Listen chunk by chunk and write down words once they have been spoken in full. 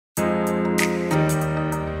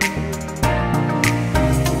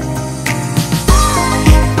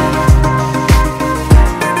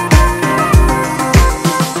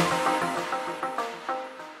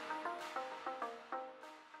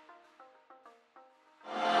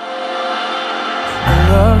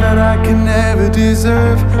I can never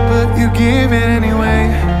deserve, but you give it anyway.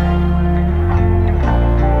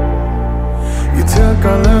 You took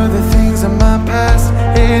all of the things in my past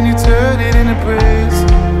and you turned it into praise.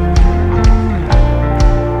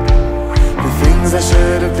 The things I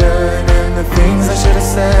should have done and the things I should have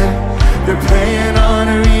said, they're playing on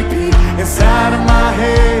a repeat inside of my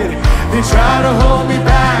head. They try to hold me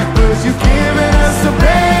back, but you've given us a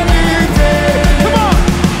brand new day. Come on!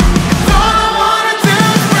 It's all I wanna do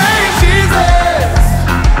is praise Jesus.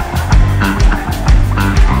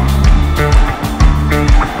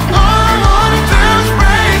 All I wanna do is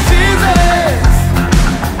praise Jesus.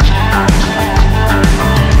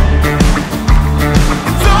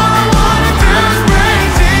 It's all I wanna do is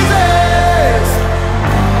praise Jesus.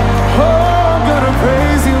 Oh, I'm gonna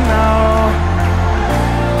praise you now.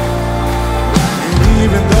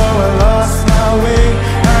 Even though I lost my way,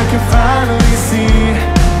 I can finally see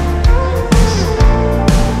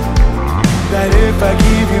that if I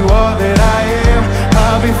give you all that I am,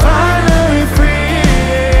 I'll be finally free.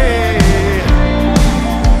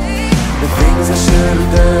 The things I should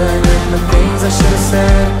have done and the things I should have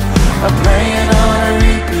said are playing on a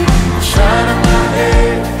repeat, shine in my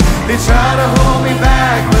head. They try to hold me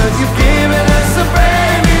back, but you've given us a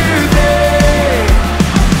brand new day.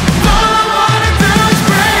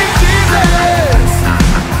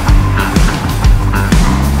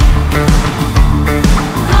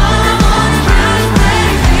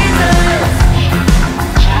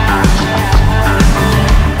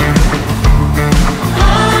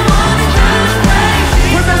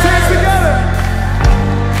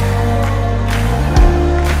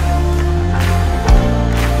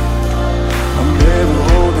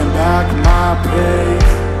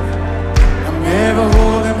 I'm never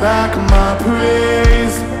holding back my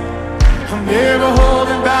praise. I'm never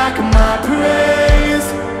holding back my praise.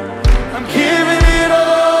 I'm giving it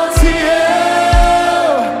all to you.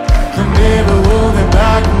 I'm never holding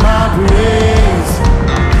back my praise.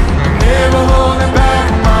 I'm never holding back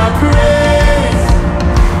my praise.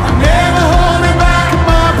 I'm never holding back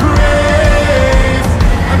my praise.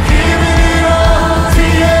 I'm giving it all to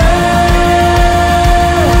you.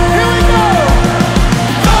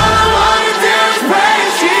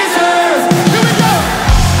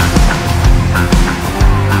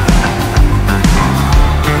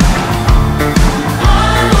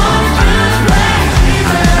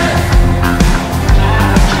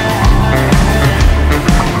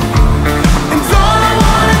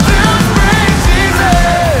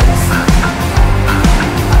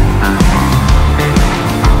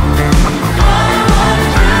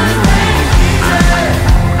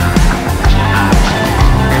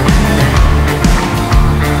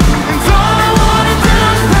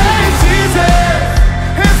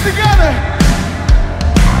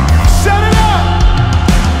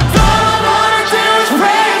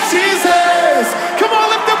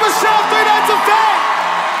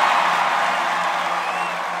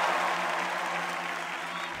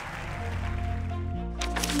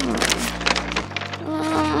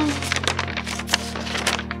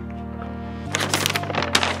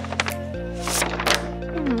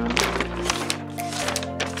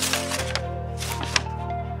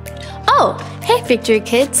 Oh, hey Victory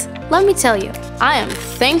Kids, let me tell you, I am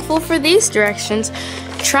thankful for these directions.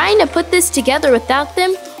 Trying to put this together without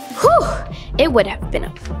them, whew, it would have been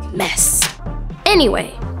a mess.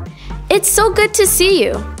 Anyway, it's so good to see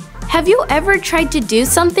you. Have you ever tried to do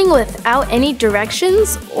something without any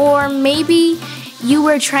directions? Or maybe you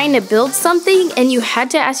were trying to build something and you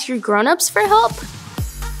had to ask your grown-ups for help?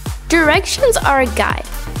 Directions are a guide,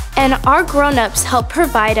 and our grown-ups help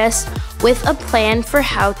provide us with a plan for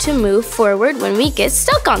how to move forward when we get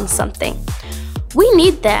stuck on something. We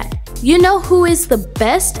need that. You know who is the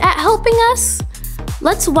best at helping us?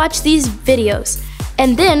 Let's watch these videos,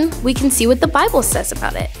 and then we can see what the Bible says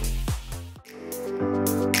about it.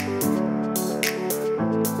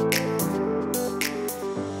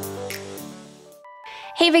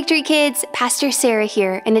 Hey Victory Kids, Pastor Sarah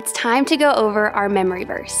here, and it's time to go over our memory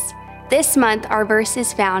verse. This month, our verse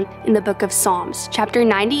is found in the book of Psalms, chapter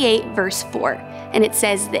 98, verse 4, and it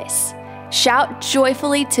says this: "Shout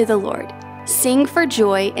joyfully to the Lord, sing for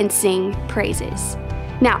joy and sing praises."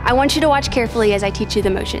 Now, I want you to watch carefully as I teach you the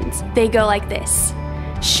motions. They go like this: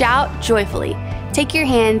 shout joyfully, take your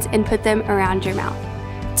hands and put them around your mouth.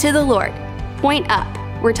 To the Lord, point up,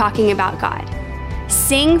 we're talking about God.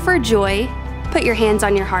 Sing for joy, put your hands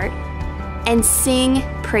on your heart, and sing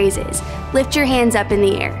praises. Lift your hands up in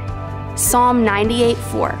the air. Psalm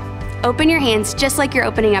 98:4. Open your hands just like you're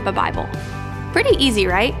opening up a Bible. Pretty easy,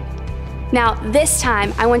 right? Now, this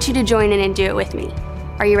time, I want you to join in and do it with me.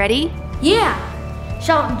 Are you ready? Yeah.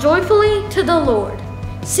 Shout joyfully to the Lord.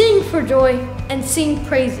 Sing for joy and sing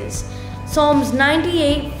praises. Psalms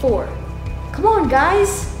 98:4. Come on,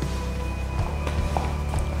 guys.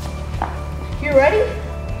 You ready?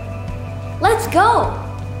 Let's go.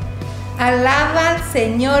 Alaba al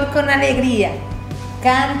Señor con alegría.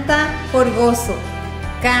 Canta por gozo.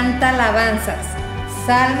 Canta alabanzas.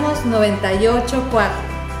 Salmos 98:4.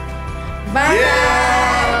 Bye.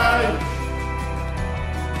 Yeah.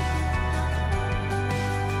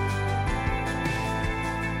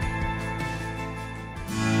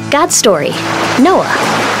 God's story, Noah.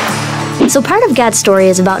 So part of God's story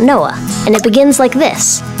is about Noah, and it begins like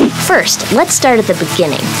this. First, let's start at the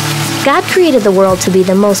beginning. God created the world to be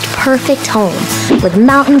the most perfect home, with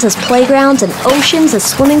mountains as playgrounds and oceans as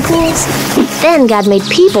swimming pools. Then God made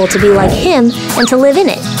people to be like Him and to live in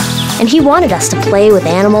it. And He wanted us to play with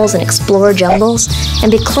animals and explore jungles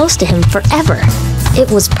and be close to Him forever.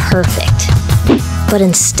 It was perfect. But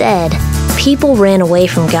instead, people ran away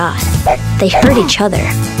from God. They hurt each other.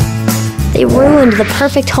 They ruined the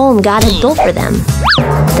perfect home God had built for them.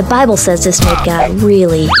 The Bible says this made God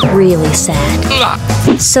really, really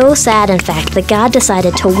sad. So sad, in fact, that God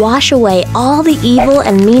decided to wash away all the evil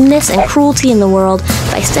and meanness and cruelty in the world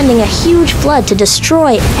by sending a huge flood to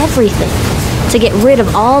destroy everything, to get rid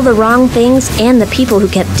of all the wrong things and the people who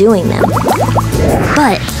kept doing them.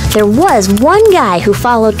 But there was one guy who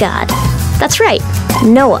followed God. That's right,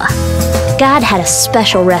 Noah. God had a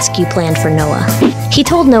special rescue plan for Noah. He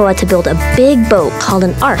told Noah to build a big boat called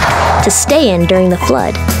an ark to stay in during the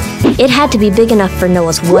flood. It had to be big enough for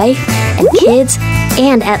Noah's wife and kids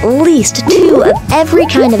and at least 2 of every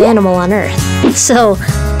kind of animal on earth. So,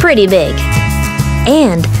 pretty big.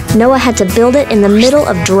 And Noah had to build it in the middle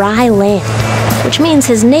of dry land, which means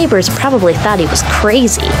his neighbors probably thought he was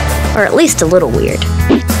crazy, or at least a little weird.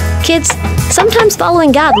 Kids, sometimes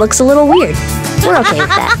following God looks a little weird. We're okay with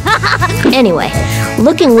that. Anyway,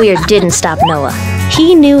 looking weird didn't stop Noah.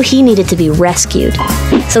 He knew he needed to be rescued.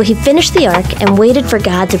 So he finished the ark and waited for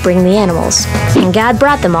God to bring the animals. And God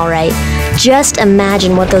brought them all right. Just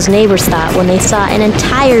imagine what those neighbors thought when they saw an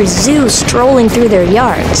entire zoo strolling through their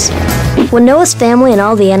yards. When Noah's family and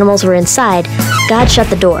all the animals were inside, God shut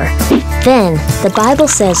the door. Then, the Bible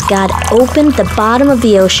says God opened the bottom of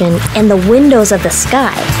the ocean and the windows of the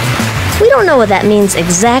sky. We don't know what that means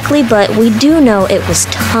exactly, but we do know it was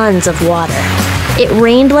tons of water. It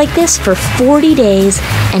rained like this for 40 days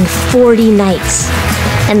and 40 nights.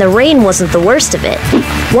 And the rain wasn't the worst of it.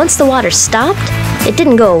 Once the water stopped, it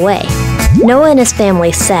didn't go away. Noah and his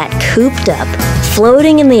family sat cooped up,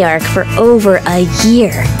 floating in the ark for over a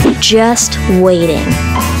year, just waiting.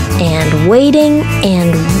 And waiting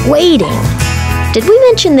and waiting. Did we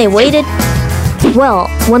mention they waited? Well,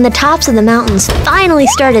 when the tops of the mountains finally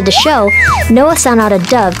started to show, Noah sent out a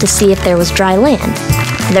dove to see if there was dry land.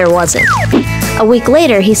 There wasn't. A week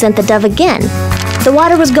later, he sent the dove again. The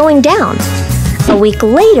water was going down. A week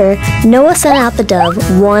later, Noah sent out the dove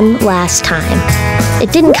one last time.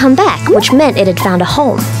 It didn't come back, which meant it had found a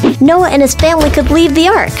home. Noah and his family could leave the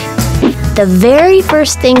ark. The very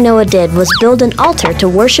first thing Noah did was build an altar to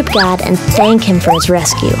worship God and thank Him for His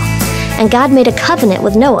rescue. And God made a covenant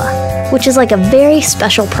with Noah, which is like a very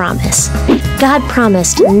special promise. God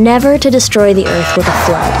promised never to destroy the earth with a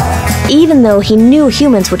flood, even though He knew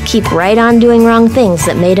humans would keep right on doing wrong things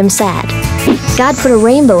that made Him sad. God put a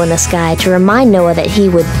rainbow in the sky to remind Noah that He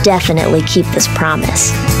would definitely keep this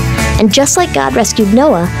promise. And just like God rescued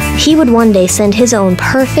Noah, He would one day send His own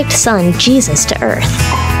perfect Son, Jesus, to earth.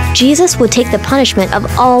 Jesus would take the punishment of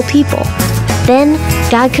all people. Then,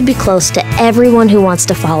 God could be close to everyone who wants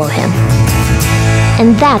to follow Him.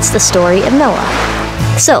 And that's the story of Noah.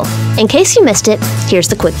 So, in case you missed it, here's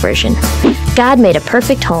the quick version. God made a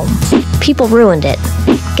perfect home. People ruined it.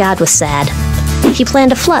 God was sad. He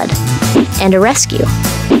planned a flood and a rescue.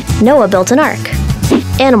 Noah built an ark.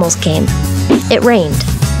 Animals came. It rained.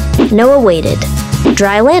 Noah waited.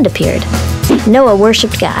 Dry land appeared. Noah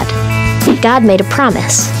worshipped God. God made a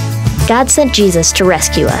promise. God sent Jesus to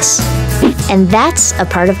rescue us. And that's a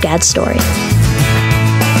part of God's story.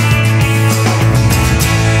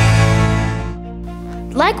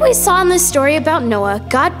 Like we saw in the story about Noah,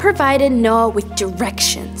 God provided Noah with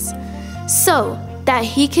directions so that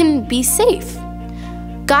he can be safe.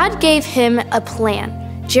 God gave him a plan.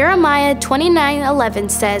 Jeremiah 29:11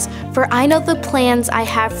 says, "For I know the plans I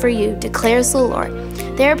have for you, declares the Lord.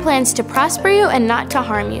 They are plans to prosper you and not to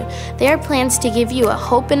harm you. They are plans to give you a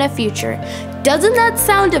hope and a future." Doesn't that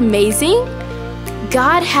sound amazing?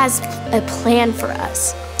 God has a plan for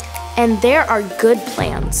us, and there are good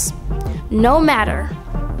plans. No matter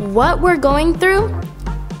what we're going through,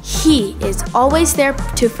 He is always there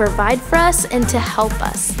to provide for us and to help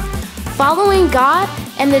us. Following God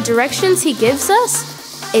and the directions He gives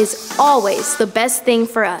us is always the best thing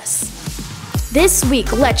for us. This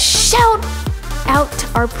week, let's shout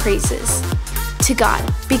out our praises to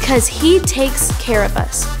God because He takes care of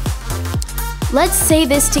us. Let's say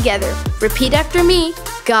this together. Repeat after me.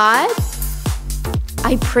 God,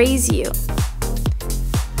 I praise you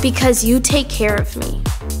because you take care of me.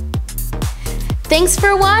 Thanks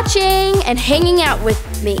for watching and hanging out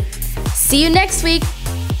with me. See you next week.